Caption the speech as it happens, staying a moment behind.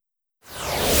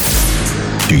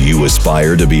Do you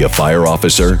aspire to be a fire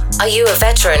officer? Are you a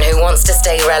veteran who wants to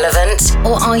stay relevant?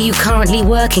 Or are you currently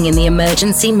working in the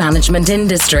emergency management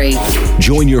industry?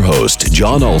 Join your host,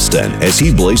 John Alston, as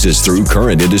he blazes through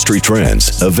current industry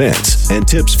trends, events, and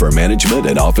tips for management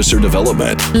and officer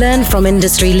development. Learn from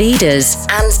industry leaders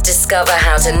and discover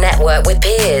how to network with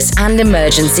peers and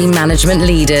emergency management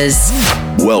leaders.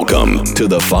 Welcome to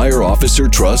the Fire Officer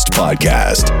Trust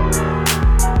Podcast.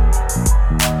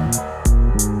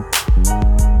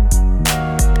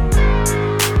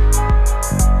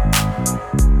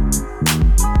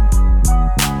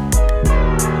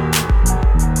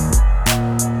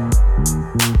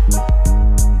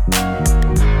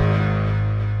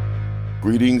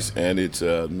 Greetings, and it's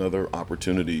another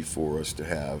opportunity for us to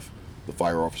have the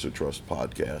Fire Officer Trust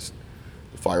Podcast.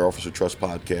 The Fire Officer Trust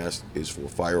Podcast is for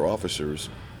fire officers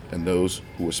and those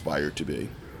who aspire to be.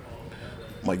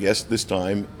 My guest this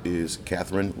time is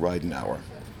Katherine Ridenhour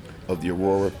of the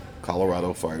Aurora,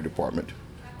 Colorado Fire Department.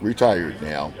 Retired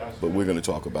now, but we're going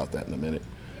to talk about that in a minute.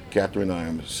 Katherine, I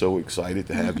am so excited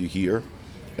to have you here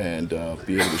and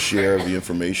be able to share the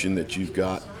information that you've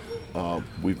got.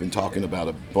 We've been talking about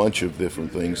a bunch of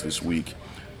different things this week,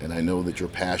 and I know that your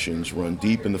passions run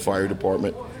deep in the fire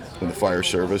department, in the fire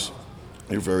service.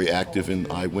 You're very active in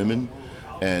iWomen,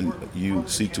 and you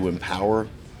seek to empower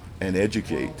and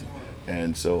educate.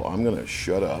 And so I'm going to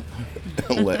shut up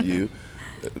and let you.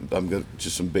 I'm going to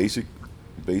just some basic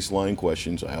baseline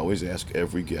questions I always ask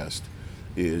every guest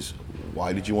is,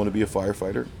 why did you want to be a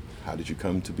firefighter? How did you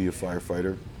come to be a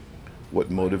firefighter? What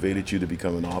motivated you to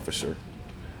become an officer?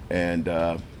 And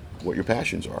what your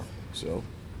passions are. So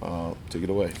take it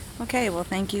away. Okay, well,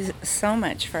 thank you so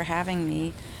much for having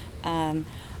me.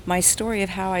 My story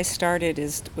of how I started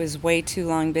was way too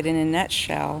long, but in a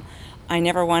nutshell, I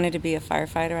never wanted to be a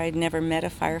firefighter. I'd never met a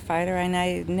firefighter, and I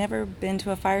had never been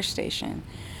to a fire station.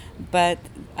 But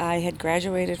I had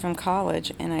graduated from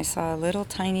college, and I saw a little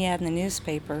tiny ad in the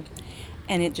newspaper,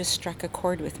 and it just struck a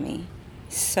chord with me.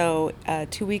 So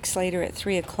 2 weeks later at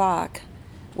 3 o'clock,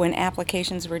 when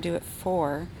applications were due at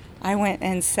 4, I went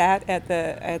and sat at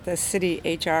the city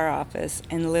HR office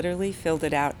and literally filled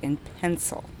it out in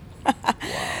pencil. Wow.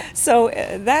 So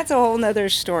that's a whole nother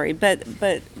story. But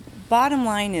bottom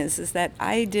line is that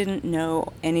I didn't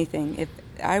know anything. If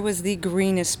I was the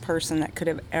greenest person that could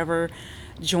have ever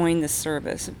joined the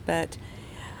service. But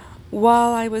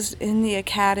while I was in the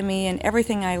academy and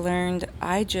everything I learned,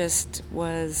 I just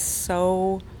was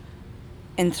so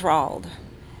enthralled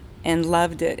and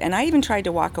loved it. And I even tried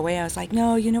to walk away. I was like,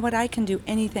 no, you know what? I can do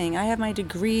anything. I have my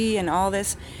degree and all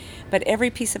this. But every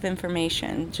piece of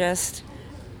information just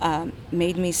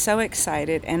made me so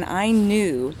excited. And I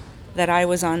knew that I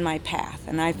was on my path.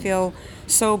 And I feel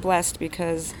so blessed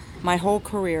because my whole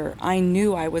career, I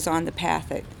knew I was on the path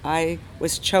that I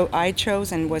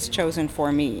chose and was chosen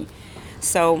for me.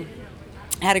 So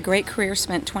I had a great career,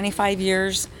 spent 25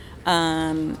 years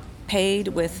paid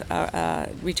with,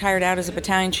 retired out as a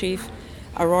battalion chief,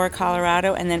 Aurora,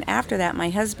 Colorado, and then after that, my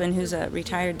husband, who's a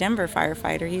retired Denver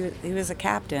firefighter, he was a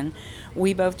captain.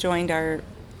 We both joined our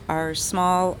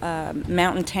small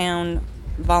mountain town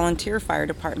volunteer fire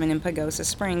department in Pagosa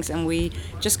Springs, and we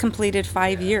just completed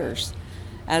 5 years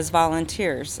as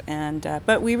volunteers. And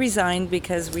but we resigned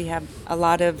because we have a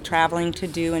lot of traveling to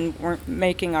do and weren't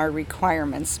making our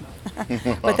requirements.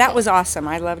 But that was awesome.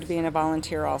 I loved being a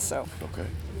volunteer also. Okay.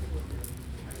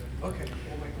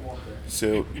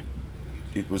 So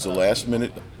it was a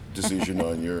last-minute decision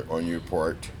on your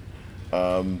part.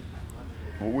 What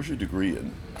was your degree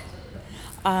in?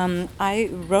 I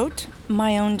wrote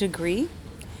my own degree,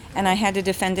 and I had to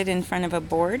defend it in front of a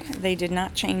board. They did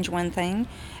not change one thing,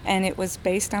 and it was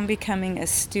based on becoming a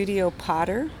studio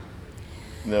potter.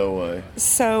 No way.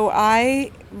 So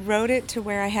I wrote it to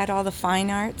where I had all the fine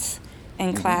arts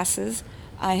and classes.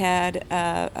 I had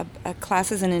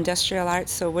classes in industrial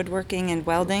arts, so woodworking and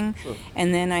welding,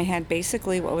 and then I had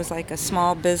basically what was like a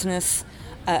small business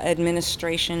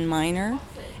administration minor,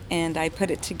 and I put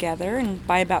it together, and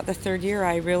by about the third year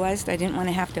I realized I didn't want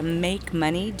to have to make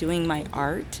money doing my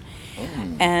art,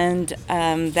 and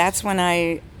that's when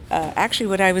I, actually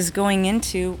what I was going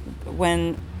into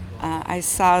when I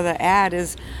saw the ad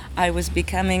is I was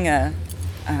going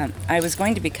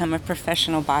to become a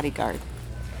professional bodyguard.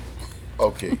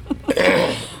 Okay.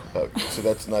 So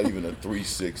that's not even a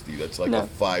 360. That's like a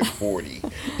 540.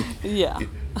 Yeah.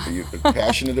 You're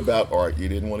passionate about art. You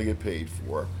didn't want to get paid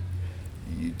for.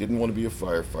 You didn't want to be a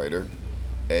firefighter.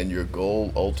 And your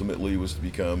goal ultimately was to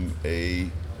become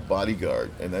a bodyguard.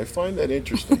 And I find that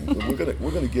interesting.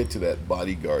 We're gonna get to that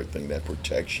bodyguard thing, that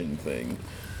protection thing,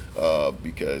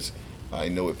 because I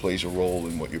know it plays a role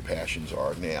in what your passions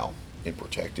are now. in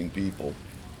protecting people.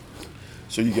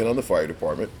 So you get on the fire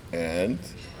department, and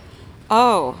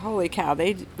Oh, holy cow.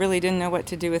 They really didn't know what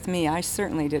to do with me. I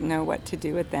certainly didn't know what to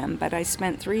do with them. But I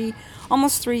spent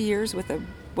almost 3 years with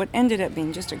what ended up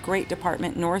being just a great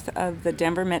department north of the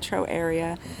Denver metro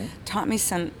area. Taught me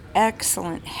some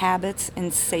excellent habits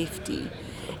and safety.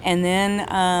 And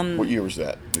then what year was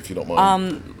that, if you don't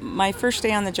mind? my first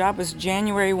day on the job was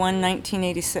January 1,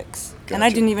 1986. Gotcha. And I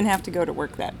didn't even have to go to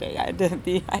work that day. I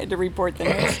had to report the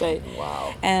next day.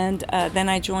 Wow. And then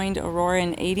I joined Aurora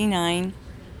in 89.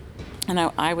 And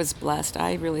I was blessed.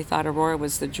 I really thought Aurora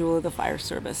was the jewel of the fire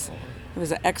service. It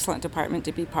was an excellent department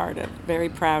to be part of. Very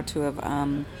proud to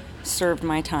have served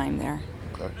my time there.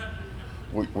 Okay.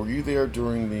 Were you there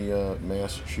during the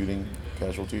mass shooting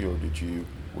casualty, or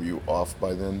were you off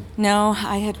by then? No,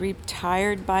 I had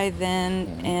retired by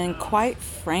then, and quite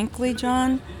frankly,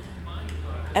 John,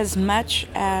 as much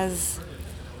as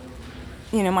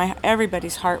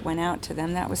everybody's heart went out to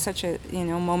them. That was such a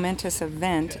momentous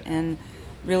event, and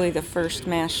really the first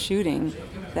mass shooting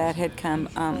that had come.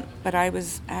 But I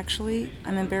was actually,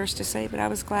 I'm embarrassed to say, but I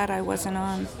was glad I wasn't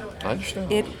on. I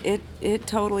understand. It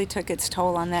totally took its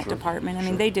toll on that department. I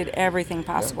mean, they did everything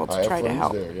possible to I try have to friends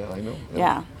help. there. Yeah, I know.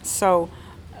 Yeah. So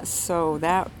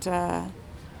that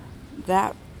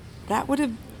would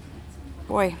have,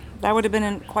 that would have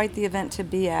been quite the event to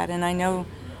be at. And I know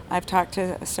I've talked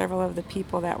to several of the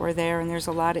people that were there, and there's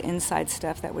a lot of inside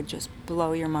stuff that would just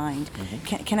blow your mind.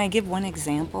 Can I give one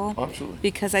example? Absolutely.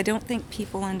 Because I don't think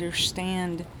people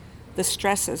understand the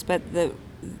stresses, but the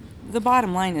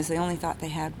bottom line is they only thought they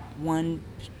had one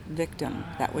victim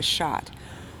that was shot.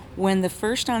 When the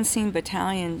first on-scene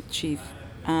battalion chief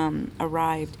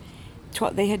arrived,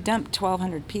 they had dumped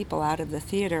 1,200 people out of the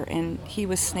theater, and he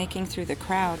was snaking through the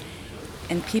crowd,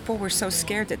 and people were so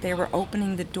scared that they were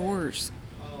opening the doors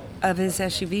of his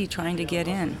SUV trying to get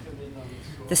in.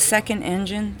 The second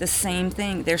engine, the same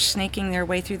thing. They're snaking their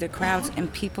way through the crowds,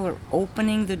 and people are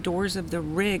opening the doors of the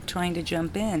rig trying to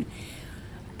jump in.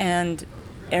 And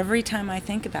every time I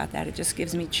think about that, it just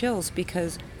gives me chills,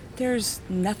 because there's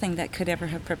nothing that could ever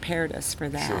have prepared us for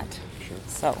that. Sure.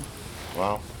 So.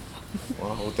 Wow.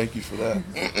 Well, thank you for that.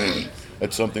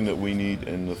 That's something that we need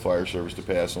in the fire service to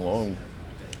pass along,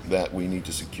 that we need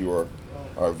to secure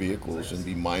our vehicles and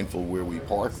be mindful where we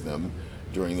park them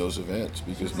during those events,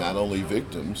 because not only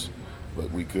victims,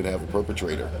 but we could have a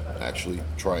perpetrator actually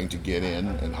trying to get in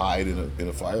and hide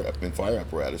in fire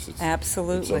apparatus.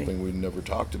 Absolutely. It's something we've never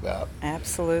talked about.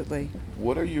 Absolutely.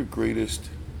 What are your greatest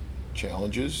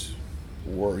challenges?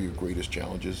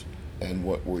 And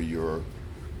what were your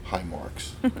high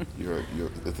marks?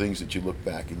 The things that you look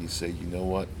back and you say, you know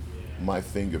what, my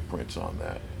fingerprints on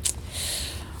that.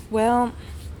 Well,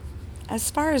 as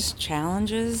far as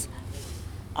challenges,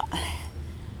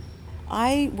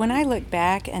 when I look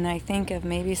back and I think of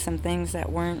maybe some things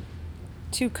that weren't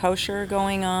too kosher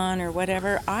going on or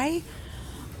whatever, I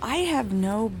have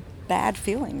no bad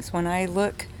feelings when I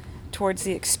look towards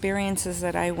the experiences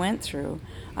that I went through.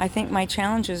 I think my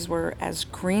challenges were, as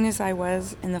green as I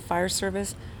was in the fire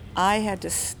service, I had to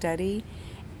study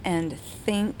and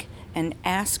think and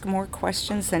ask more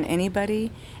questions than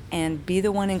anybody, and be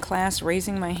the one in class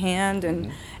raising my hand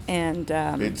and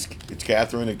It's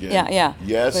Katherine again. Yeah.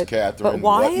 Yes, Katherine. But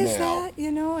why what is now?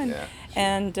 that?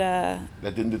 And that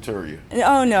didn't deter you.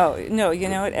 Oh no. You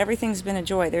know what? Everything's been a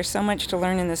joy. There's so much to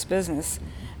learn in this business,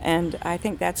 and I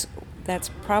think that's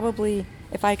probably,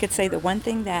 if I could say, the one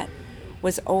thing that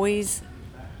was always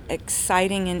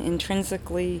exciting and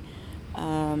intrinsically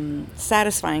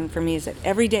satisfying for me, is that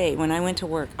every day when I went to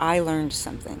work, I learned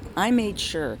something. I made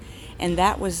sure, and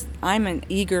I'm an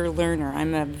eager learner.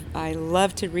 I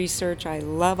love to research. I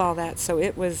love all that. So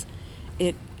that was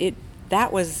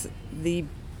the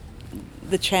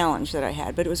challenge that I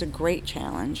had, but it was a great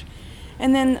challenge.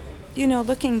 And then,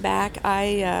 looking back,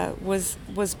 I was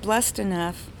blessed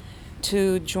enough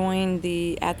to join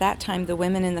at that time, the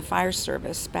Women in the Fire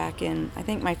Service back in, I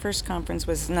think my first conference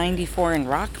was 94 in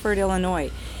Rockford, Illinois.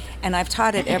 And I've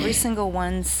taught at every single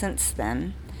one since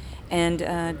then. And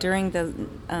during the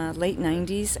late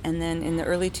 90s and then in the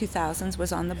early 2000s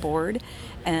was on the board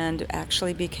and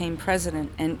actually became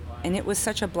president. And it was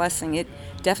such a blessing. It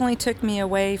definitely took me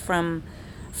away from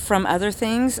other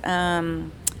things.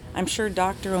 I'm sure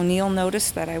Dr. O'Neill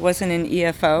noticed that I wasn't an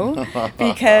EFO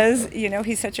because,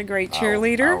 he's such a great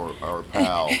cheerleader. Our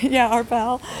pal. Yeah, our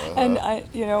pal. And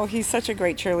he's such a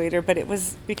great cheerleader, but it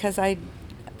was because I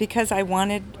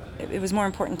wanted, it was more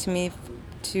important to me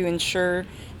to ensure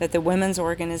that the women's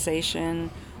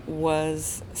organization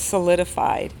was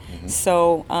solidified. Mm-hmm.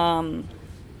 So,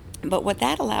 but what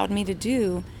that allowed me to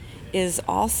do is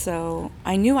also,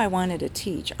 I knew I wanted to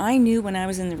teach. I knew when I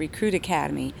was in the recruit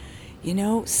academy,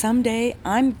 someday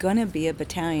I'm going to be a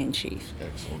battalion chief.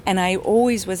 Excellent. And I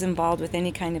always was involved with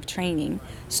any kind of training.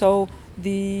 So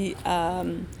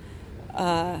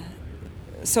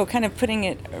so kind of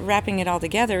wrapping it all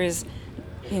together is,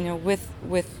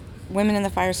 with women in the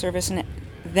fire service and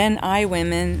then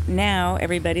women, now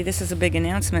everybody, this is a big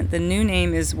announcement. The new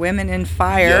name is Women in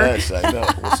Fire. Yes, I know.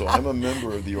 Well, so I'm a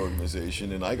member of the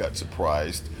organization, and I got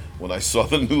surprised when I saw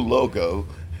the new logo,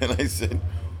 and I said,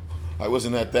 I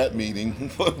wasn't at that meeting.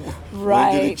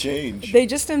 Right. When did it change? They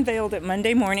just unveiled it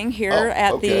Monday morning here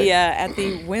at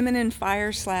the Women in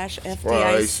Fire /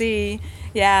 FDIC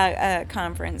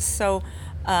conference. So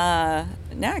now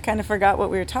I kind of forgot what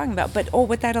we were talking about. But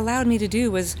what that allowed me to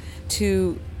do was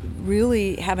to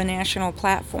really have a national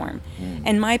platform.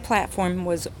 And my platform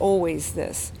was always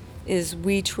this, is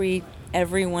we treat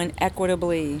everyone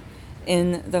equitably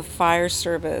in the fire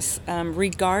service,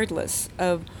 regardless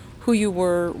of who you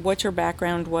were, what your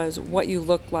background was, what you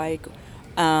looked like,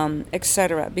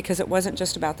 etc. Because it wasn't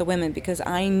just about the women. Because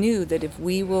I knew that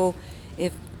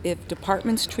if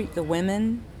departments treat the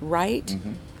women right,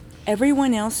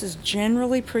 everyone else is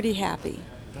generally pretty happy.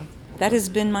 That has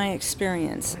been my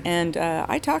experience. And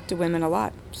I talk to women a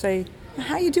lot. Say,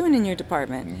 how you doing in your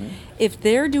department? If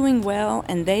they're doing well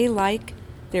and they like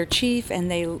their chief and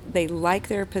they like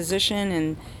their position,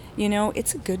 and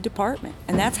it's a good department.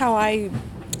 And that's how I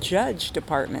judge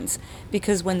departments.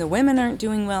 Because when the women aren't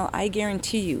doing well, I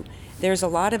guarantee you there's a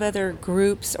lot of other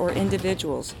groups or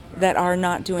individuals that are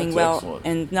not doing well excellent.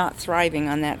 And not thriving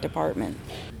on that department.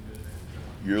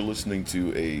 You're listening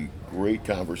to a great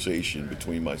conversation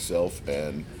between myself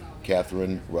and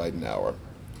Katherine Ridenhour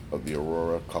of the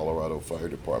Aurora, Colorado Fire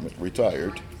Department,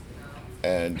 retired.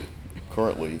 And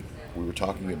currently, we were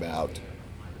talking about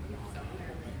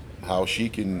how she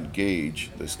can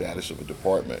gauge the status of a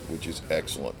department, which is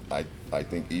excellent. I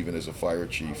think even as a fire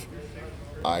chief,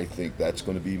 I think that's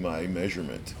going to be my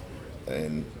measurement,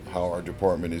 and how our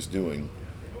department is doing,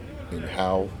 and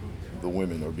how the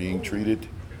women are being treated,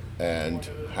 and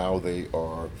how they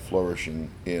are flourishing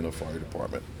in a fire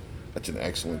department. That's an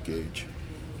excellent gauge.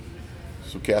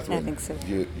 So Katherine, I think so.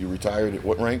 You retired at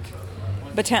what rank?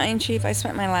 Battalion chief. I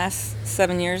spent my last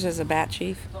 7 years as a bat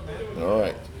chief. All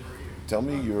right. Tell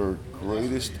me your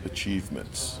greatest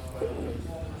achievements.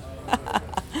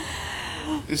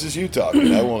 This is you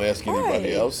talking. I won't ask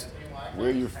anybody else. Where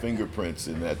are your fingerprints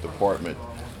in that department,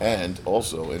 and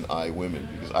also in Women?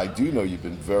 Because I do know you've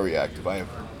been very active. I have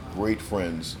great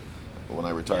friends. When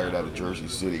I retired out of Jersey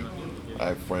City, I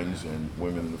have friends and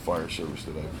women in the fire service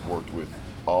that I've worked with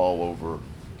all over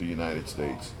the United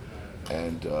States.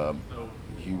 And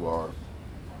you are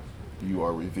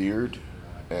revered,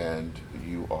 and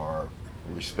you are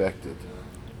respected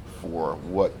for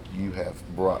what you have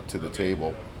brought to the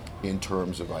table in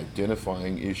terms of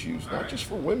identifying issues, not just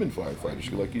for women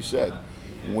firefighters. Like you said,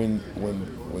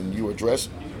 when you address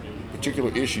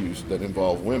particular issues that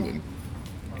involve women,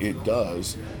 it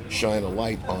does shine a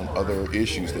light on other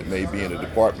issues that may be in a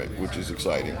department, which is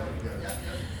exciting.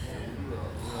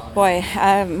 Boy,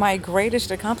 my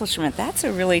greatest accomplishment, that's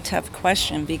a really tough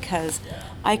question, because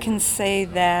I can say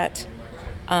that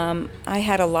I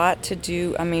had a lot to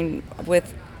do,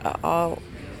 with a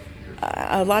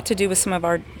lot to do with some of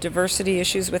our diversity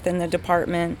issues within the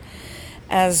department,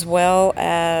 as well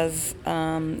as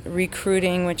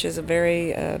recruiting, which is a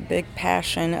very big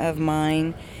passion of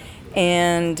mine.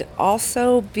 And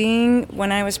also being,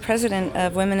 when I was president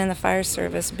of Women in the Fire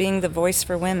Service, being the voice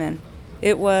for women.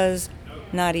 It was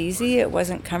not easy, it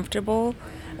wasn't comfortable,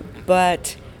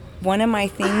 but one of my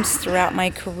themes throughout my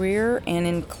career and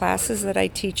in classes that I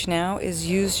teach now is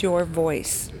use your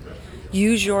voice.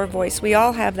 Use your voice. We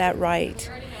all have that right.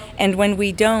 And when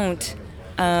we don't,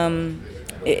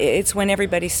 it's when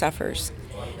everybody suffers.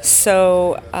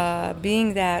 So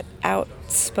being that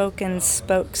outspoken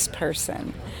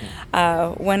spokesperson,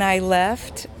 when I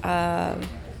left,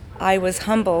 I was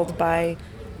humbled by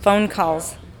phone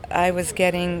calls I was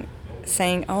getting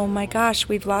saying, oh my gosh,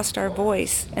 we've lost our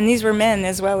voice. And these were men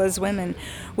as well as women.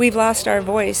 We've lost our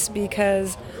voice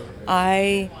because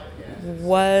I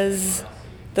was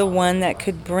the one that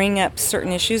could bring up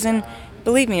certain issues. And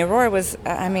believe me, Aurora was,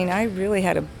 I really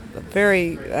had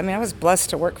I was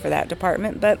blessed to work for that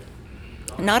department, but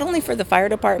not only for the fire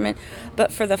department,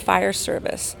 but for the fire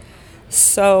service.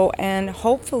 So, and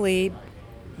hopefully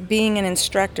being an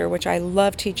instructor, which I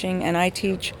love teaching, and I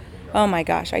teach, oh my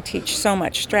gosh, I teach so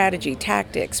much strategy,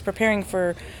 tactics, preparing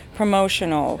for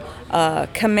promotional,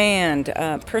 command,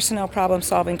 personnel problem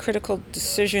solving, critical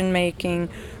decision making,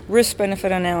 risk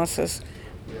benefit analysis.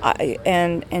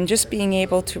 and just being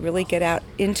able to really get out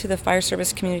into the fire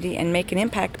service community and make an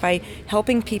impact by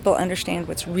helping people understand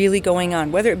what's really going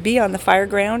on, whether it be on the fire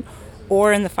ground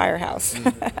or in the firehouse.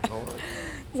 All right.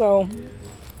 So,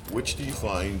 Which do you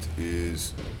find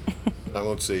is, I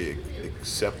won't say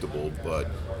acceptable, but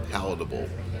palatable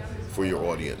for your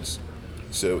audience?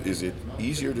 So is it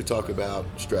easier to talk about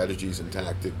strategies and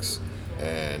tactics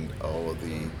and all of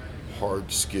the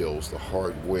hard skills, the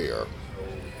hardware,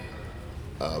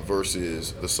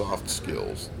 versus the soft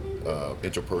skills,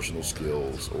 interpersonal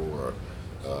skills, or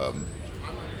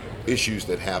issues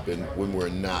that happen when we're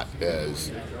not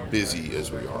as busy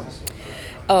as we are?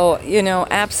 oh,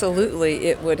 absolutely.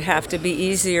 It would have to be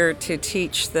easier to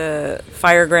teach the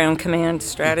Fireground Command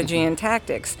strategy and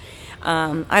tactics.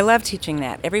 I love teaching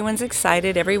that. Everyone's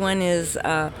excited. Everyone is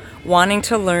wanting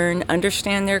to learn,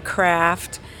 understand their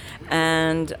craft,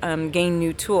 and gain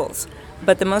new tools.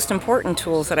 But the most important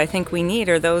tools that I think we need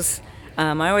are those,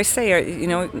 I always say,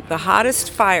 the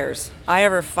hottest fires I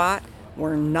ever fought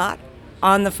were not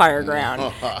on the fire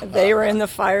ground. They were in the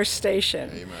fire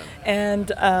station. Amen.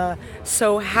 And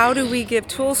so how do we give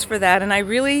tools for that? And I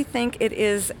really think it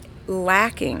is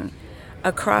lacking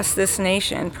across this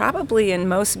nation, probably in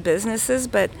most businesses,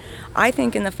 but I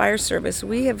think in the fire service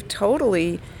we have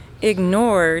totally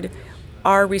ignored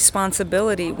our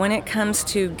responsibility when it comes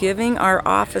to giving our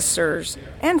officers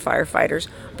and firefighters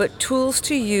but tools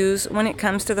to use when it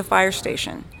comes to the fire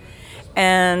station.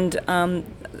 And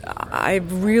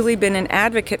I've really been an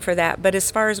advocate for that. But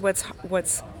as far as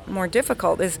what's more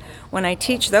difficult is when I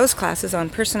teach those classes on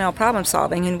personnel problem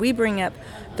solving and we bring up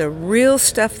the real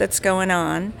stuff that's going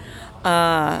on.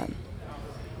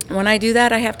 When I do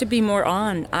that, I have to be more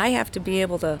on. I have to be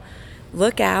able to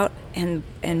look out and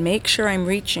make sure I'm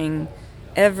reaching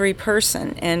every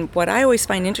person. And what I always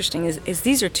find interesting is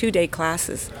these are 2-day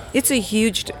classes. It's a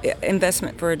huge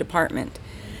investment for a department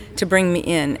to bring me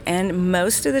in. And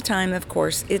most of the time, of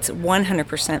course, it's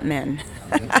 100% men.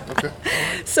 Okay.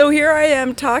 So here I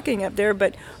am talking up there,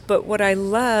 but what I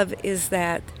love is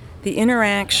that the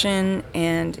interaction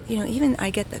and, even I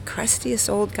get the crustiest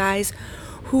old guys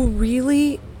who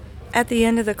really, at the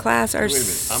end of the class, are Wait a minute,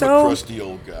 so... I'm a crusty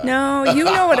old guy. No, you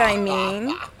know what I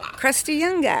mean. Crusty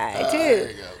young guy, too. There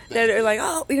you go. That are like,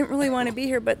 oh, we didn't really want to be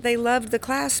here, but they loved the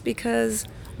class because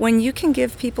when you can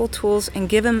give people tools and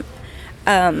give them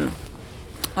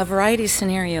a variety of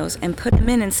scenarios and put them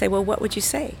in and say, well, what would you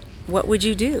say? What would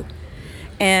you do?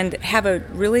 And have a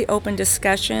really open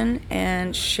discussion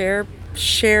and share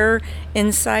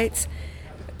insights.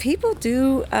 People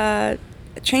do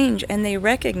change and they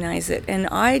recognize it. And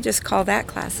I just call that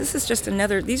class, this is just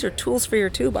these are tools for your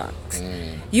toolbox.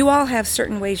 You all have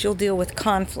certain ways you'll deal with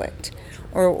conflict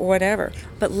or whatever,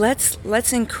 but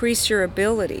let's increase your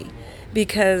ability,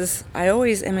 because I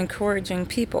always am encouraging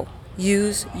people,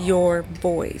 use your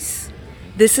voice.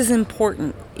 This is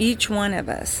important, each one of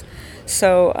us.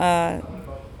 So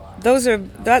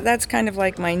that's kind of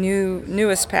like my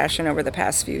newest passion over the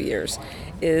past few years,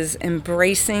 is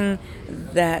embracing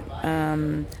that,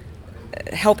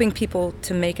 helping people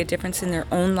to make a difference in their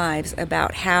own lives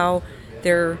about how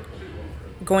they're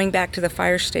going back to the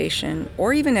fire station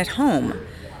or even at home,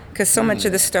 because so much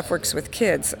of this stuff works with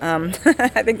kids.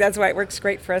 I think that's why it works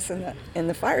great for us in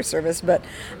the fire service, but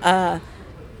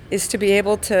is to be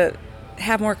able to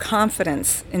have more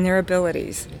confidence in their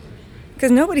abilities.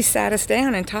 Because nobody sat us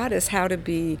down and taught us how to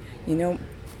be,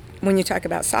 when you talk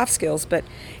about soft skills, but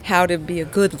how to be a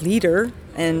good leader.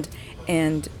 And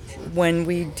when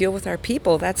we deal with our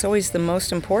people, that's always the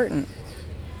most important.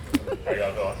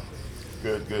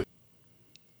 Good.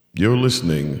 You're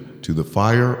listening to the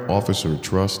Fire Officer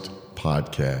Trust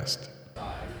podcast.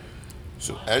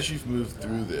 So as you've moved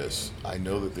through this, I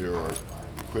know that there are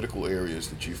critical areas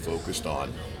that you focused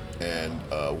on. And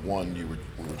one we were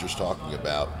just talking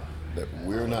about, that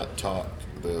we're not taught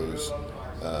those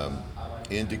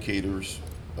indicators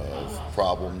of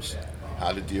problems,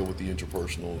 how to deal with the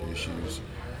interpersonal issues,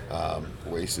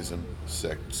 racism,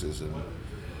 sexism,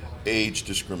 age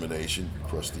discrimination,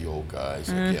 crusty old guys,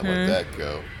 I can't let that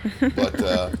go.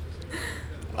 But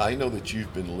I know that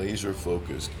you've been laser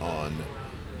focused on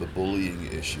the bullying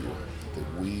issue,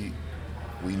 that we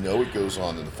know it goes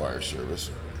on in the fire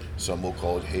service. Some will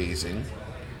call it hazing,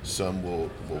 some will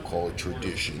call it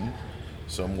tradition,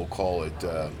 some will call it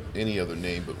any other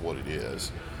name but what it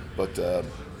is. But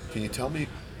can you tell me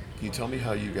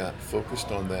how you got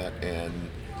focused on that,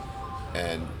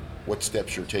 and what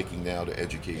steps you're taking now to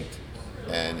educate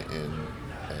and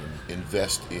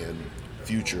invest in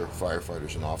future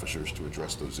firefighters and officers to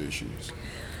address those issues?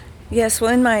 Yes,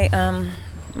 well, in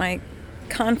my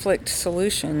conflict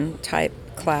solution type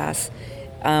class,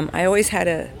 I always had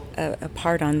a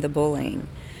part on the bullying.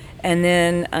 And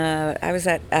then I was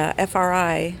at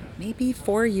FRI maybe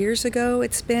 4 years ago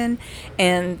it's been,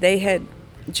 and they had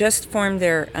just formed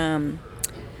their,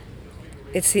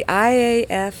 it's the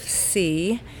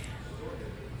IAFC,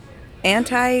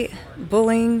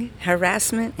 Anti-Bullying,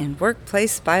 Harassment, and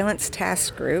Workplace Violence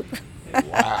Task Group.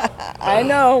 Wow. I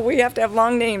know, we have to have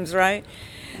long names, right?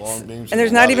 Long names And there's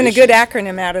a not lot of even a good issues.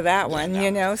 acronym out of that one, you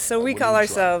know. So we wouldn't call try.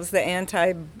 ourselves the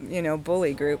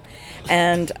anti-bully group.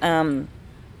 And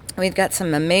we've got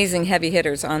some amazing heavy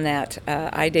hitters on that.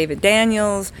 David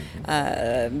Daniels,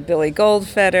 Billy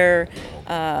Goldfeder,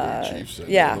 Chiefs, I know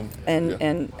yeah,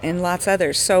 them. and lots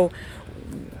others.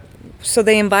 So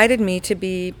they invited me to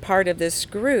be part of this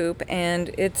group, and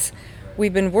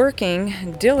we've been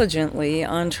working diligently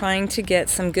on trying to get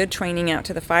some good training out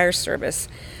to the fire service.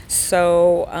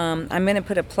 So I'm going to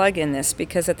put a plug in this,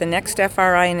 because at the next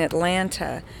FRI in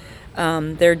Atlanta,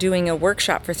 they're doing a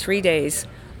workshop for 3 days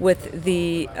with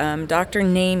the Dr.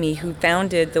 Namey, who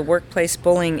founded the Workplace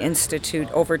Bullying Institute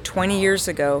over 20 years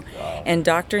ago. And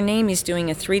Dr. Namey's doing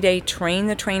a 3-day train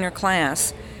the trainer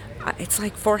class. It's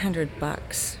like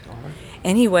 $400.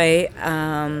 Anyway,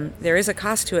 there is a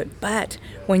cost to it, but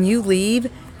when you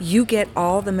leave, you get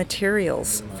all the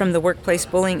materials from the Workplace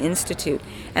Bullying Institute.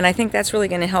 And I think that's really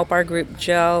going to help our group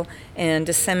gel and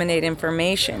disseminate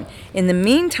information. In the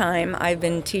meantime, I've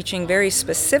been teaching very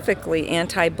specifically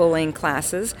anti-bullying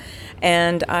classes,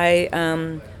 and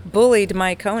I bullied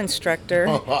my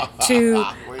co-instructor to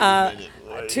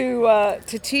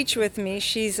to teach with me.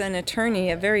 She's an attorney,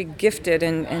 a very gifted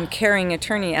and caring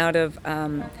attorney out of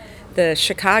the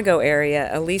Chicago area,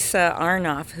 Elisa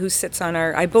Arnoff, who sits on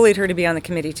I bullied her to be on the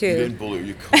committee too. You didn't bully her,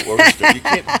 you coerced her. You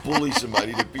can't bully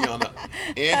somebody to be on an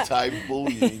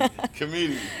anti-bullying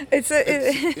committee. It's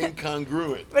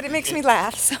incongruent. But it makes me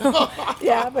laugh. So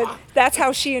yeah, but that's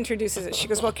how she introduces it. She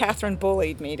goes, "Well, Katherine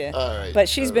bullied me to," All right, but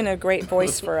she's been a great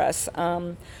voice for us.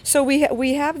 So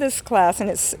we have this class, and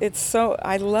it's so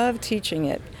I love teaching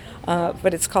it.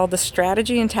 But it's called The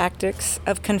Strategy and Tactics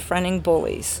of Confronting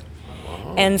Bullies.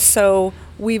 And so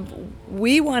we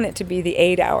want it to be the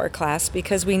 8-hour class,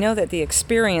 because we know that the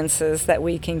experiences that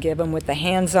we can give them with the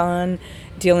hands-on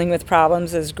dealing with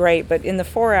problems is great. But in the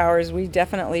 4 hours, we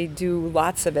definitely do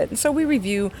lots of it. And so we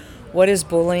review what is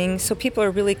bullying, so people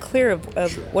are really clear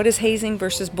of what is hazing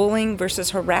versus bullying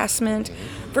versus harassment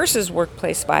versus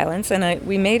workplace violence. And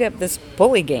we made up this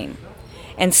bully game.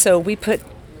 And so we put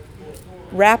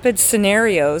rapid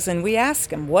scenarios, and we ask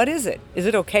them, what is it? Is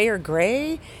it okay or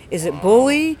gray? Is it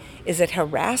bully? Is it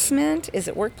harassment? Is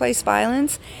it workplace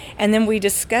violence? And then we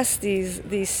discuss these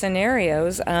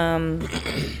scenarios, and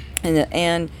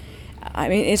I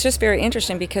mean, it's just very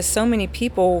interesting, because so many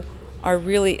people are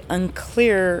really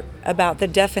unclear about the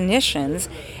definitions.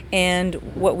 And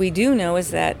what we do know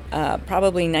is that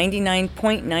probably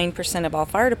 99.9% of all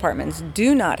fire departments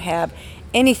do not have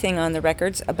anything on the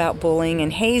records about bullying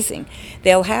and hazing.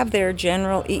 They'll have their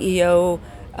general EEO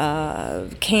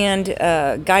canned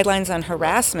guidelines on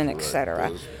harassment, etc.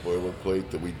 Those boilerplate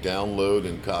that we download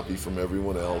and copy from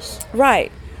everyone else. Right.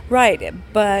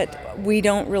 But we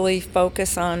don't really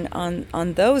focus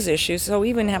on those issues. So we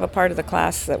even have a part of the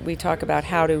class that we talk about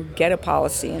how to get a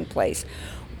policy in place.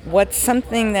 What's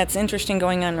something that's interesting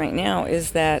going on right now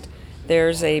is that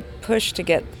there's a push to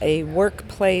get a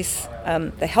workplace,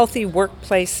 the healthy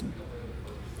workplace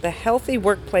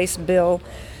bill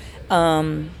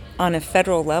on a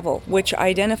federal level, which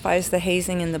identifies the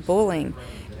hazing and the bullying.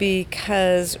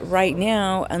 Because right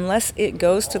now, unless it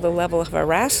goes to the level of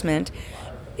harassment,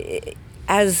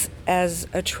 as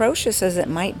atrocious as it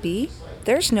might be,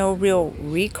 there's no real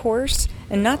recourse.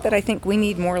 And not that I think we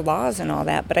need more laws and all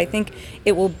that, but I think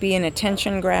it will be an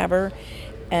attention grabber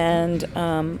and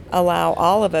allow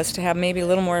all of us to have maybe a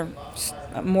little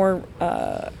more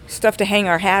stuff to hang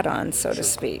our hat on, so to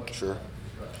speak. Sure.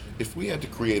 If we had to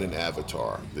create an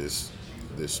avatar, this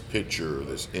picture,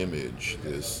 this image,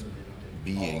 this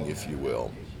being, if you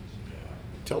will,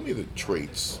 tell me the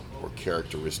traits or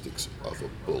characteristics of a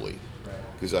bully,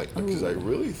 because I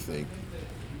really think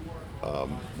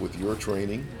with your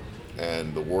training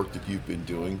and the work that you've been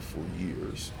doing for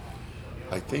years,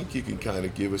 I think you can kind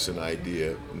of give us an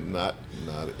idea, not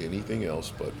anything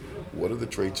else, but what are the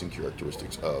traits and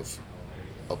characteristics of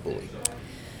a bully?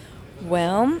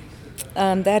 Well,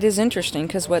 that is interesting,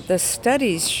 because what the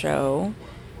studies show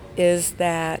is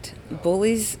that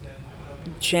bullies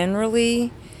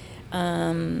generally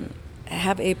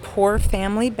have a poor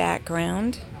family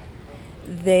background.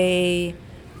 They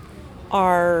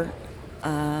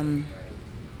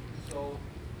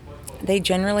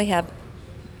generally have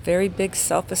very big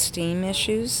self-esteem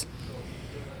issues.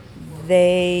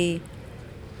 they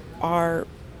are,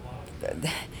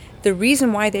 the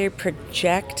reason why they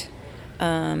project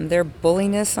their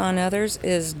bulliness on others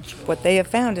is what they have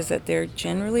found is that they're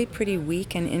generally pretty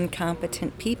weak and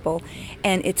incompetent people,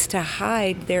 and it's to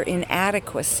hide their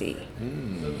inadequacy.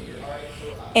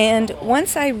 And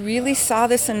once I really saw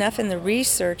this enough in the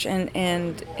research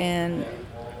and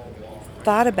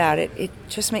thought about it, it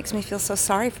just makes me feel so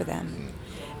sorry for them,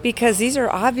 because these are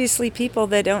obviously people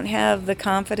that don't have the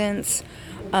confidence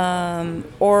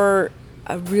or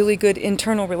a really good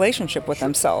internal relationship with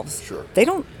themselves. Sure. They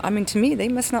don't, to me, they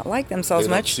must not like themselves They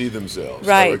don't much. see themselves.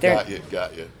 Right. Got you.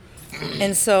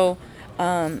 And so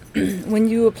when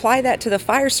you apply that to the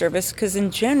fire service, because in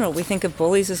general we think of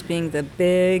bullies as being the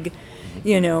big,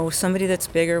 somebody that's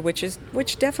bigger,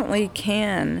 which definitely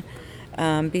can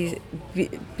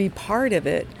be part of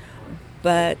it.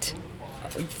 But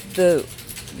the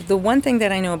one thing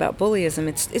that I know about bullyism,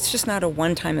 it's just not a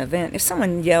one-time event. If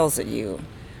someone yells at you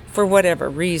for whatever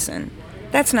reason,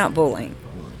 that's not bullying.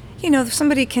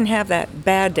 Somebody can have that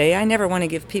bad day. I never want to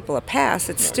give people a pass.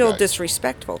 It's still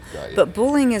disrespectful. But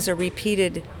bullying is a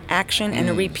repeated action and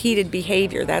a repeated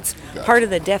behavior. That's part of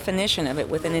the definition of it,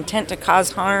 with an intent to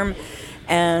cause harm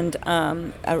and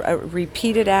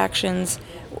repeated actions.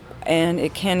 And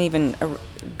it can even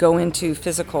go into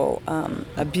physical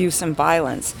abuse and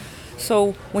violence.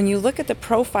 So when you look at the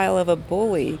profile of a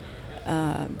bully,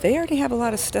 they already have a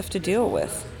lot of stuff to deal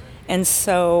with. And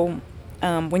so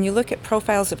when you look at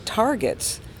profiles of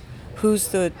targets, who's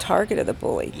the target of the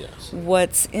bully? Yes.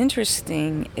 What's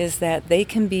interesting is that they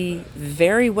can be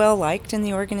very well liked in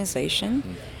the organization.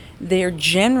 Mm-hmm. They're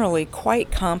generally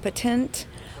quite competent.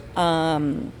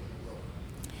 And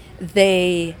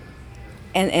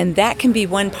that can be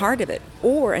one part of it.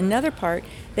 Or another part,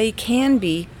 they can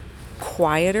be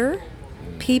quieter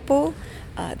people.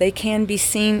 They can be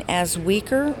seen as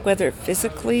weaker, whether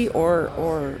physically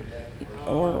or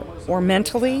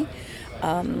mentally.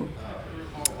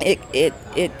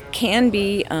 It can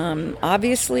be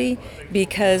obviously,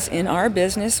 because in our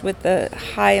business, with the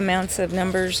high amounts of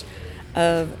numbers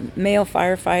of male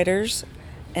firefighters,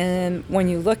 and when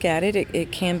you look at it,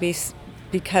 it can be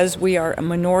because we are a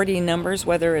minority in numbers,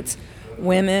 whether it's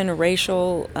women,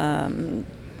 racial,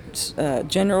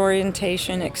 gender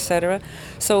orientation, etc.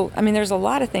 So, there's a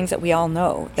lot of things that we all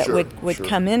know that would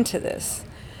come into this.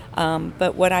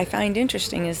 But what I find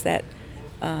interesting is that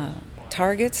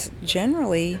targets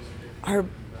generally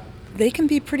they can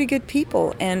be pretty good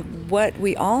people. And what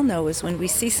we all know is when we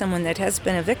see someone that has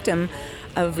been a victim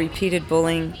of repeated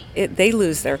bullying, they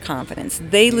lose their confidence.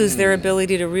 They lose their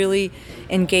ability to really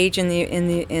engage in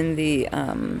the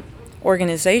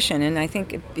organization. And I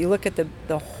think if you look at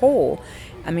the whole,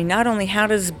 not only how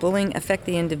does bullying affect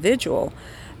the individual,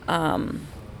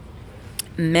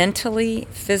 mentally,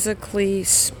 physically,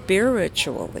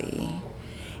 spiritually,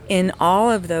 in all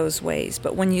of those ways.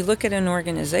 But when you look at an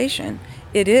organization,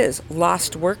 it is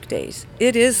lost work days.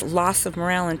 It is loss of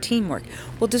morale and teamwork.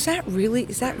 Well, is that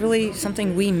really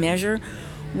something we measure?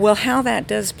 Well, how that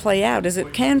does play out is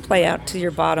it can play out to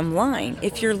your bottom line.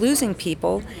 If you're losing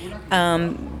people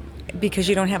because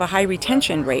you don't have a high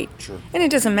retention rate, and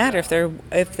it doesn't matter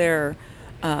if they're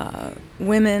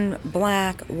women,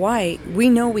 black, white, we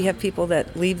know we have people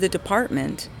that leave the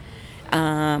department,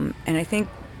 and I think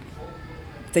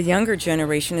the younger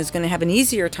generation is going to have an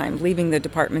easier time leaving the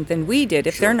department than we did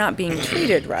if they're not being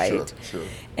treated right.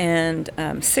 And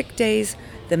sick days,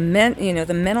 the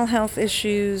mental health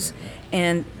issues,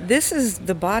 and this is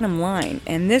the bottom line.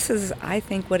 And this is, I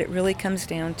think, what it really comes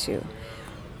down to.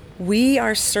 We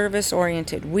are service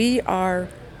oriented. We are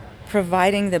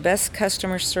providing the best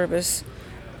customer service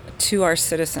to our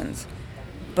citizens.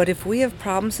 But if we have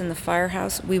problems in the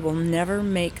firehouse, we will never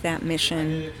make that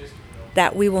mission.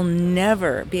 That we will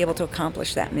never be able to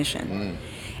accomplish that mission.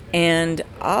 And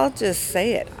I'll just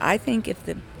say it. I think if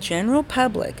the general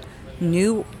public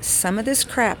knew some of this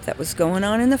crap that was going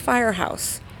on in the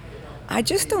firehouse, I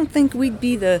just don't think we'd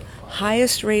be the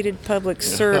highest rated public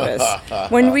service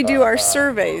when we do our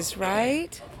surveys,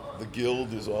 right? The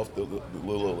guild is off the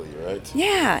lily, right?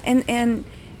 Yeah, and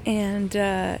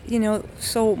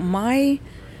so my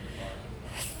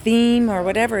theme or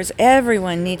whatever is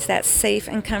everyone needs that safe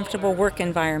and comfortable work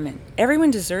environment.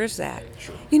 Everyone deserves that.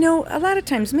 A lot of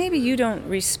times maybe you don't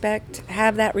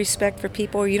have that respect for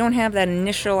people, or you don't have that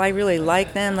initial, I really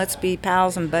like them, let's be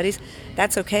pals and buddies.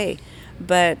 That's okay.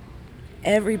 But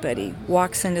everybody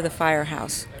walks into the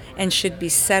firehouse and should be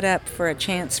set up for a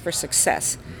chance for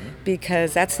success,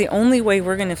 because that's the only way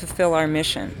we're going to fulfill our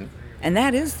mission. And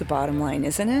that is the bottom line,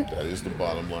 isn't it? That is the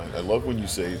bottom line. I love when you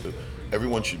say that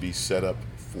everyone should be set up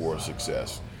for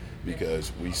success.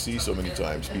 because we see so many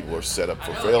times people are set up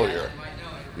for failure.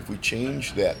 If we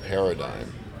change that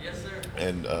paradigm,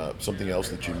 and something else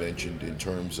that you mentioned in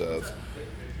terms of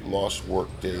lost work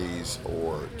days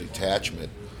or detachment,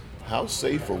 how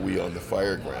safe are we on the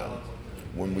fire ground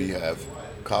when we have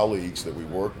colleagues that we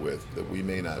work with that we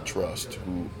may not trust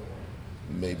who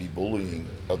may be bullying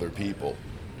other people?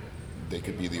 They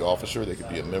could be the officer, they could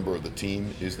be a member of the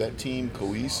team. Is that team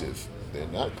cohesive? They're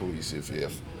not cohesive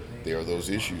if there are those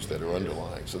issues that are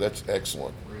underlying. So that's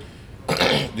excellent.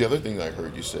 The other thing I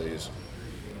heard you say is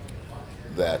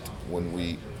that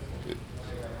when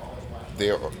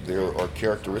there are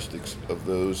characteristics of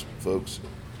those folks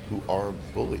who are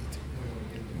bullied.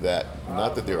 That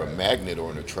not that they're a magnet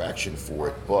or an attraction for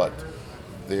it, but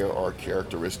there are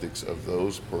characteristics of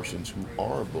those persons who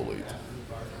are bullied.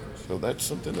 So that's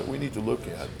something that we need to look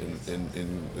at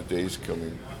in the days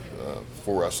coming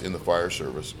for us in the fire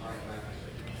service.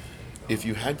 If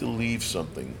you had to leave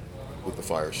something with the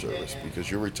fire service, because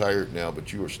you're retired now,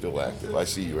 but you are still active. I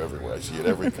see you everywhere. I see you at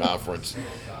every conference.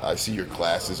 I see your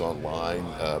classes online.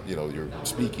 You're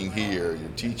speaking here, you're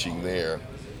teaching there.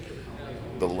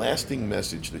 The lasting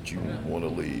message that you want to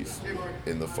leave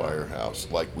in the firehouse,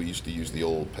 like we used to use the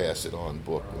old Pass It On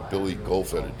book. And Billy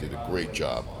Goldfeder did a great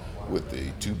job with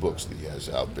the 2 books that he has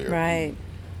out there. Right.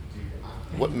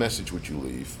 What message would you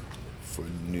leave for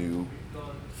new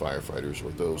firefighters or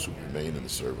those who remain in the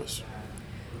service?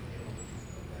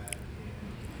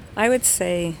 I would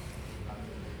say,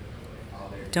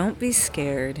 don't be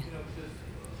scared.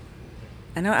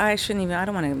 I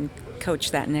don't want to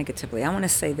coach that negatively. I want to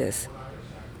say this.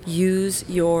 Use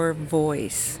your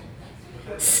voice.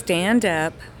 Stand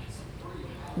up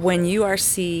when you are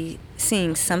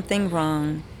seeing something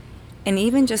wrong, and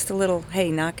even just a little,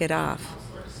 hey, knock it off,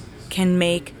 can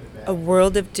make a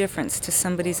world of difference to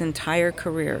somebody's entire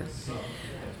career.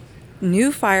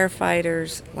 New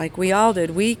firefighters, like we all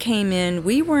did, we came in,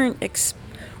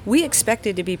 we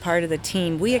expected to be part of the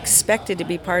team. We expected to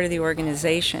be part of the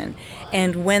organization.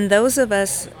 And when those of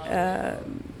us,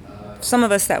 some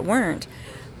of us that weren't,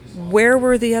 where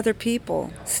were the other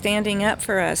people standing up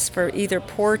for us for either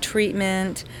poor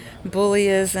treatment,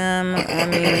 bullyism,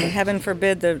 heaven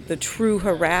forbid, the true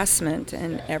harassment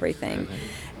and everything?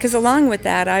 Because along with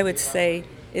that, I would say,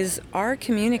 is our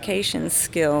communication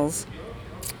skills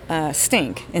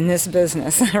stink in this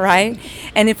business, right?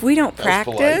 And if we don't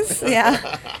practice,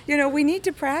 we need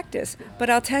to practice. But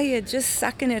I'll tell you, just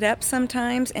sucking it up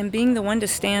sometimes and being the one to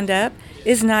stand up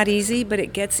is not easy, but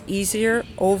it gets easier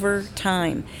over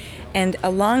time. And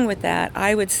along with that,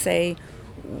 I would say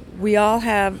we all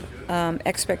have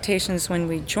expectations when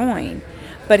we join,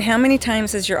 but how many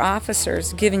times has your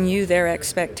officers given you their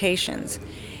expectations?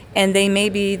 And they may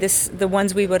be the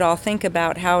ones we would all think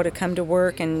about, how to come to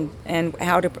work and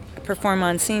how to perform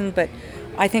on scene. But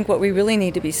I think what we really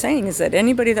need to be saying is that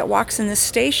anybody that walks in this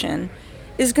station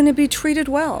is going to be treated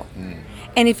well.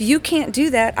 And if you can't do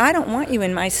that, I don't want you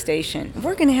in my station.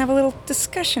 We're going to have a little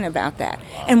discussion about that.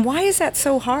 And why is that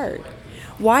so hard?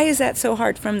 Why is that so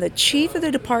hard? From the chief of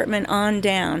the department on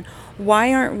down,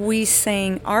 why aren't we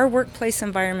saying our workplace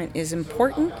environment is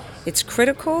important, it's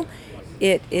critical,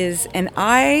 it is, and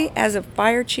I, as a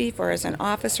fire chief or as an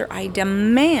officer, I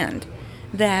demand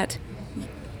that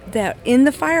in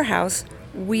the firehouse,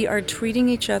 we are treating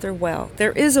each other well.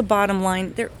 There is a bottom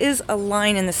line. There is a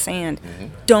line in the sand.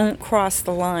 Don't cross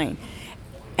the line.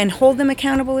 And hold them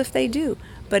accountable if they do.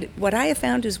 But what I have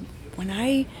found is when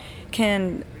I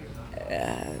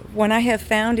have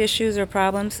found issues or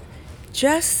problems,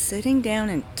 just sitting down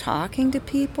and talking to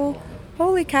people,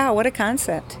 holy cow, what a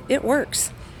concept. It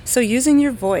works. So using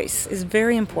your voice is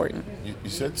very important. You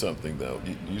said something, though.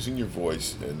 Using your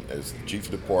voice, and as the chief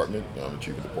of department, I'm the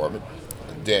chief of department,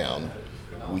 down,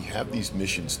 we have these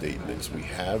mission statements. We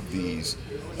have these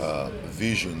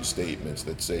vision statements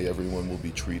that say everyone will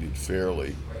be treated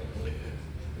fairly.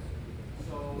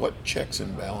 What checks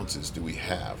and balances do we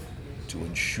have to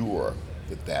ensure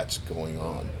that that's going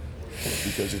on?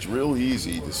 Because it's real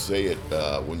easy to say it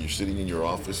when you're sitting in your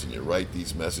office and you write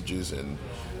these messages and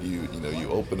you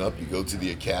open up, you go to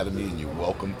the academy and you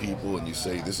welcome people and you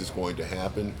say this is going to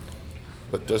happen.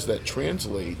 But does that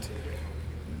translate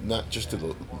not just to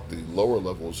the lower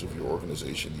levels of your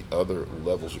organization, the other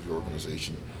levels of your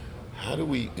organization? How do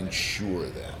we ensure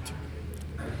that?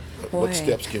 What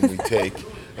steps can we take?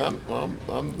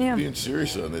 I'm being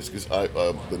serious on this because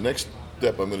the next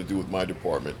step I'm going to do with my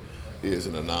department is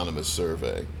an anonymous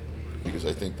survey, because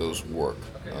I think those work.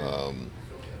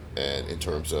 And in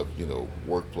terms of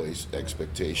workplace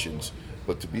expectations,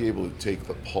 but to be able to take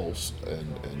the pulse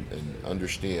and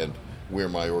understand where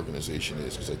my organization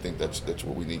is, because I think that's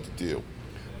what we need to do.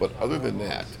 But other than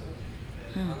that,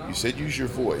 you said use your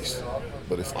voice.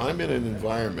 But if I'm in an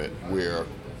environment where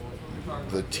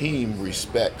the team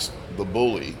respects the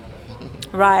bully,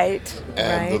 Right.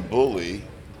 and Right. the bully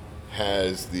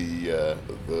has the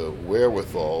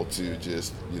wherewithal to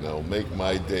just make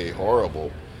my day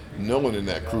horrible, no one in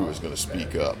that crew is going to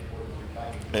speak up.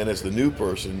 And as the new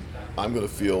person, I'm going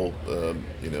to feel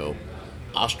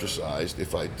ostracized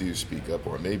if I do speak up,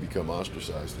 or I may become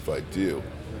ostracized if I do.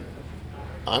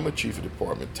 I'm a chief of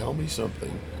department. Tell me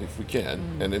something if we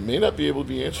can, and it may not be able to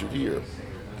be answered here,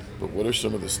 but what are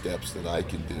some of the steps that I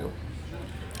can do?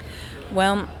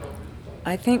 Well,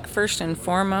 I think first and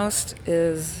foremost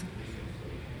is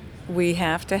we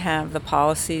have to have the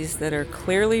policies that are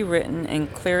clearly written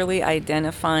and clearly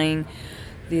identifying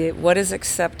what is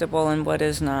acceptable and what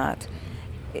is not.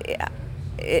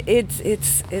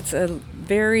 It's a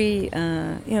very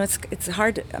it's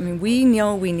hard to, I mean, we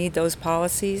know we need those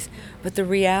policies, but the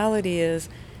reality is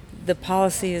the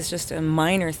policy is just a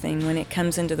minor thing when it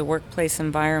comes into the workplace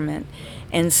environment.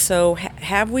 And so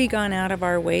have we gone out of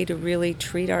our way to really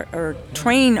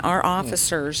train our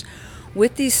officers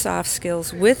with these soft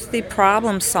skills, with the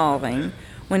problem solving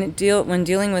when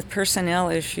dealing with personnel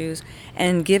issues,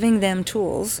 and giving them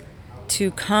tools to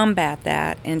combat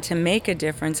that and to make a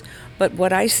difference? But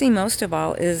what I see most of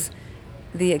all is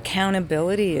the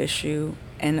accountability issue.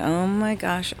 And oh my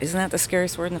gosh, isn't that the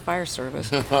scariest word in the fire service?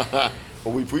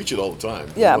 Well, we preach it all the time.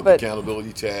 Yeah, but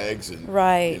accountability tags, and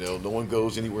right. No one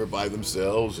goes anywhere by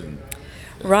themselves, and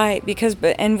right,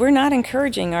 and we're not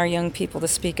encouraging our young people to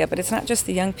speak up. But it's not just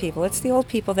the young people; it's the old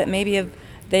people that maybe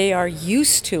they are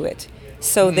used to it.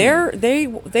 So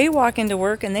they walk into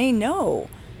work and they know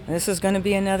this is going to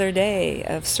be another day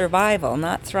of survival,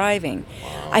 not thriving.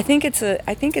 Wow. I think it's a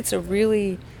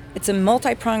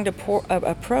multi-pronged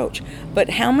approach.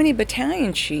 But how many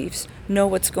battalion chiefs know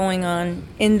what's going on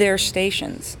in their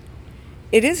stations?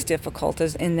 It is difficult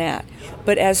in that.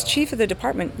 But as chief of the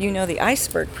department, you know the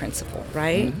iceberg principle,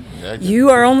 right? Mm-hmm. Yeah, you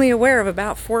are only aware of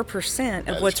about 4%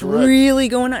 of what's correct. really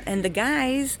going on. And the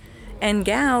guys and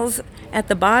gals at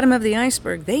the bottom of the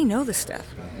iceberg, they know the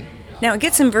stuff. Now, it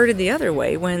gets inverted the other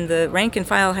way when the rank and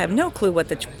file have no clue what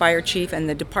the fire chief and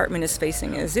the department is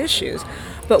facing as issues.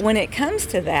 But when it comes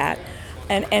to that,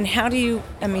 and how do you,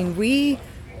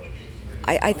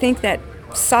 I think that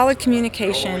solid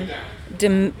communication,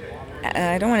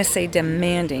 I don't want to say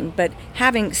demanding, but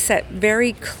having set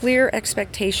very clear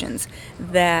expectations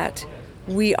that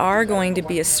we are going to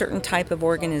be a certain type of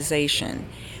organization.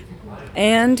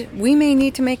 And we may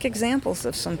need to make examples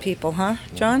of some people, huh,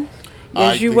 John?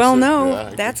 As you well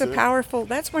know, that's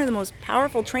one of the most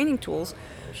powerful training tools,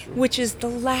 which is the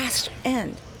last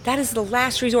end. That is the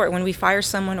last resort when we fire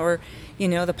someone, or,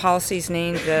 the policy's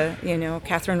named the,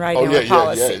 Katherine Ridenhour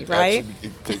policy, right? Actually,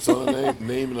 it takes on a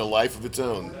name and a life of its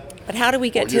own. But how do we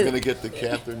get you're going to get the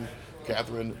Katherine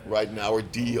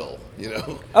Ridenhour deal,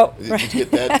 Oh, Did right. you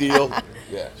get that deal?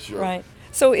 Yeah, sure. Right.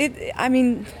 So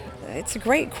it's a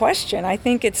great question. I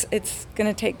think it's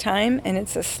going to take time, and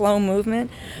it's a slow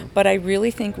movement, but I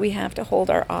really think we have to hold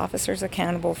our officers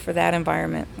accountable for that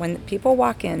environment. When people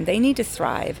walk in, they need to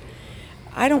thrive.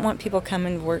 I don't want people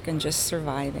coming to work and just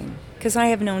surviving, because I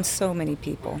have known so many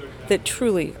people that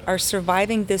truly are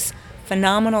surviving this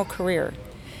phenomenal career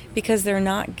because they're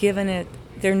not given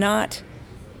that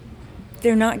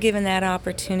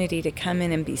opportunity to come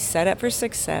in and be set up for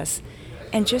success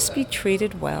and just be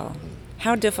treated well.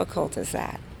 How difficult is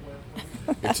that?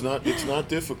 It's not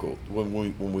difficult when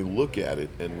we look at it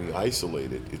and we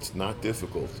isolate it. It's not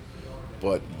difficult,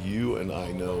 but you and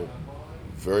I know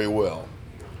very well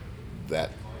that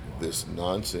this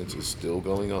nonsense is still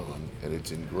going on, and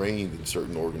it's ingrained in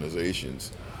certain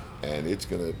organizations, and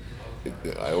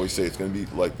I always say it's going to be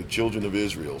like the children of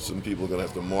Israel. Some people are going to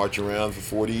have to march around for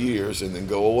 40 years and then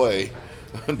go away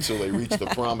until they reach the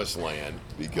promised land,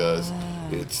 because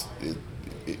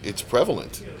it's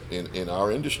prevalent in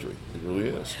our industry. It really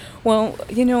is. Well,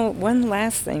 one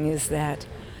last thing is that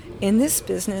in this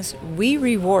business, we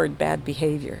reward bad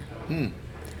behavior.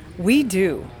 We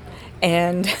do.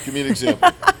 And give me an example.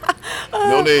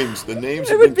 No names. The names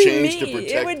have been changed to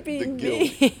protect the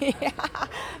guilty.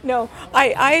 No,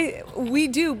 we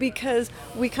do, because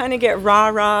we kind of get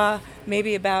rah-rah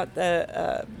maybe about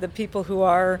the people who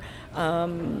are,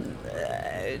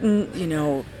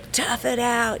 tough it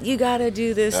out, you got to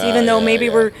do this, even though maybe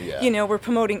we're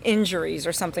promoting injuries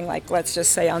or something, like, let's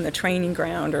just say on the training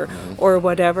ground or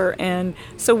whatever. And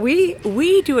so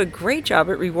we do a great job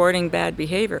at rewarding bad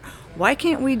behavior. Why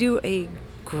can't we do a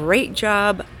great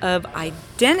job of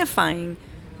identifying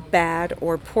bad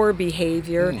or poor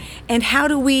behavior, and how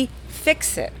do we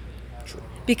fix it? True.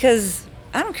 Because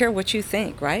I don't care what you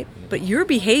think, right? But your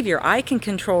behavior, I can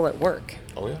control at work.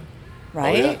 Oh yeah.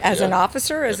 Right? Oh, yeah, As an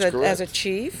officer, as a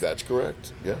chief. That's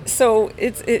correct. Yeah. So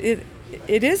it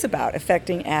is about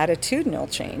affecting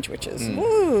attitudinal change, which is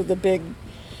the big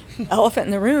elephant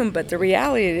in the room. But the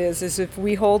reality is if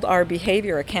we hold our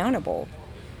behavior accountable,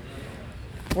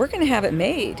 we're going to have it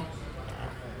made.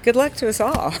 Good luck to us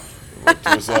all. Good luck to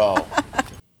us all.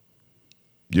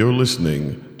 You're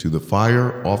listening to the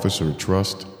Fire Officer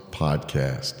Trust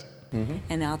podcast. Mm-hmm.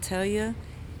 And I'll tell you,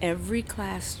 every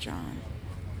class, John,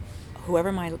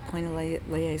 whoever my point of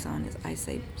liaison is, I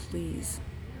say, please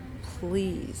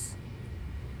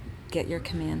get your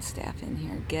command staff in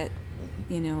here. Get,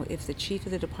 if the chief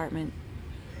of the department,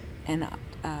 and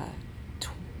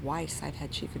twice I've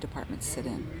had chief of departments sit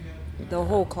in, the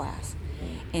whole class.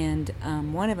 And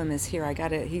one of them is here.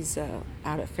 He's out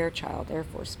at Fairchild Air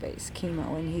Force Base,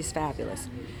 chemo, and he's fabulous.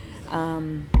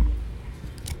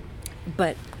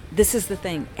 But this is the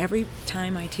thing. Every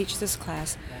time I teach this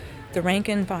class, the rank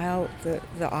and file,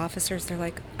 the officers, they're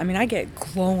like, I get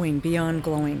glowing, beyond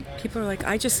glowing. People are like,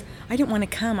 I didn't want to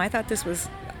come. I thought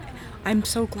I'm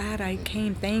so glad I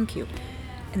came. Thank you.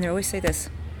 And they always say this,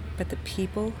 but the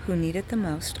people who need it the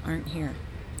most aren't here.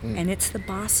 And it's the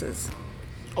bosses.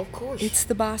 Of course. It's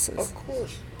the bosses. Of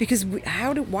course. Because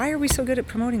why are we so good at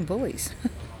promoting bullies?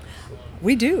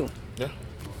 We do. Yeah.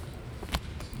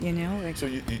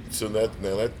 So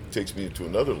that takes me to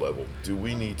another level. Do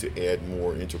we need to add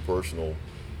more interpersonal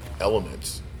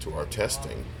elements to our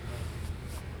testing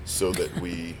so that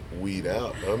we weed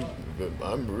out?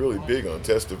 I'm really big on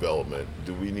test development.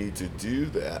 Do we need to do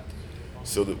that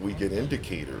so that we get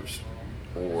indicators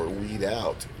or weed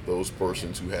out those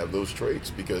persons who have those traits,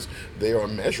 because they are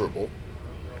measurable?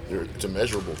 It's a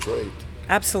measurable trait.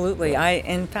 Absolutely.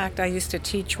 In fact, I used to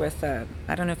teach with, I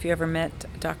don't know if you ever met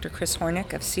Dr. Chris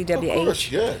Hornick of CWH. Of course,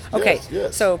 yes. Okay,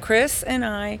 yes. So Chris and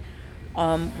I,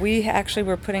 we actually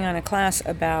were putting on a class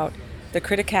about the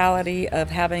criticality of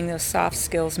having those soft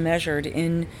skills measured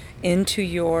into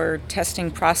your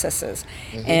testing processes.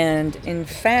 Mm-hmm. And in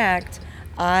fact,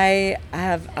 I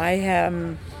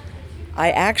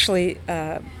actually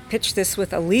pitched this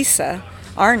with Elisa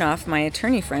Arnoff, my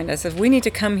attorney friend. I said, we need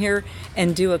to come here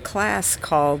and do a class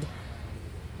called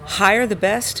Hire the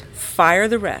Best, Fire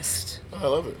the Rest. I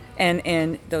love it.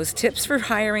 And those tips for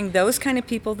hiring those kind of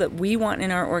people that we want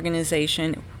in our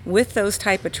organization with those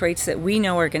type of traits that we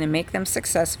know are going to make them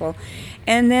successful.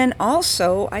 And then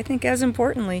also, I think as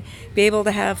importantly, be able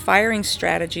to have firing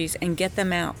strategies and get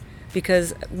them out.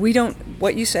 Because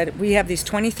what you said, we have these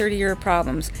 20, 30-year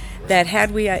problems that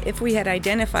if we had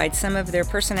identified some of their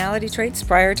personality traits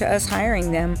prior to us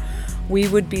hiring them, we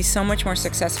would be so much more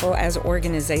successful as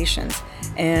organizations.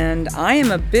 And I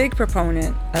am a big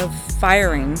proponent of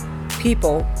firing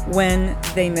people when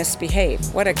they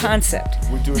misbehave. What a concept.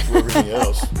 We do it for everything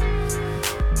else.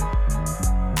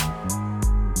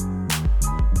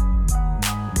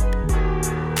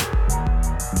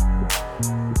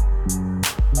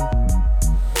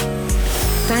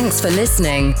 Thanks for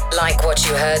listening. Like what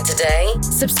you heard today?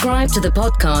 Subscribe to the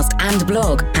podcast and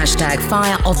blog,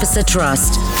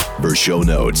 #FireOfficerTrust. For show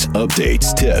notes,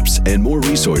 updates, tips, and more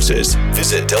resources,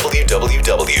 visit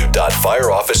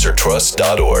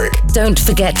www.fireofficertrust.org. Don't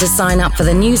forget to sign up for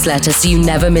the newsletter so you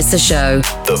never miss a show.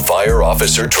 The Fire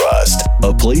Officer Trust,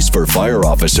 a place for fire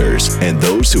officers and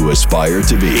those who aspire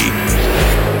to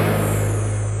be.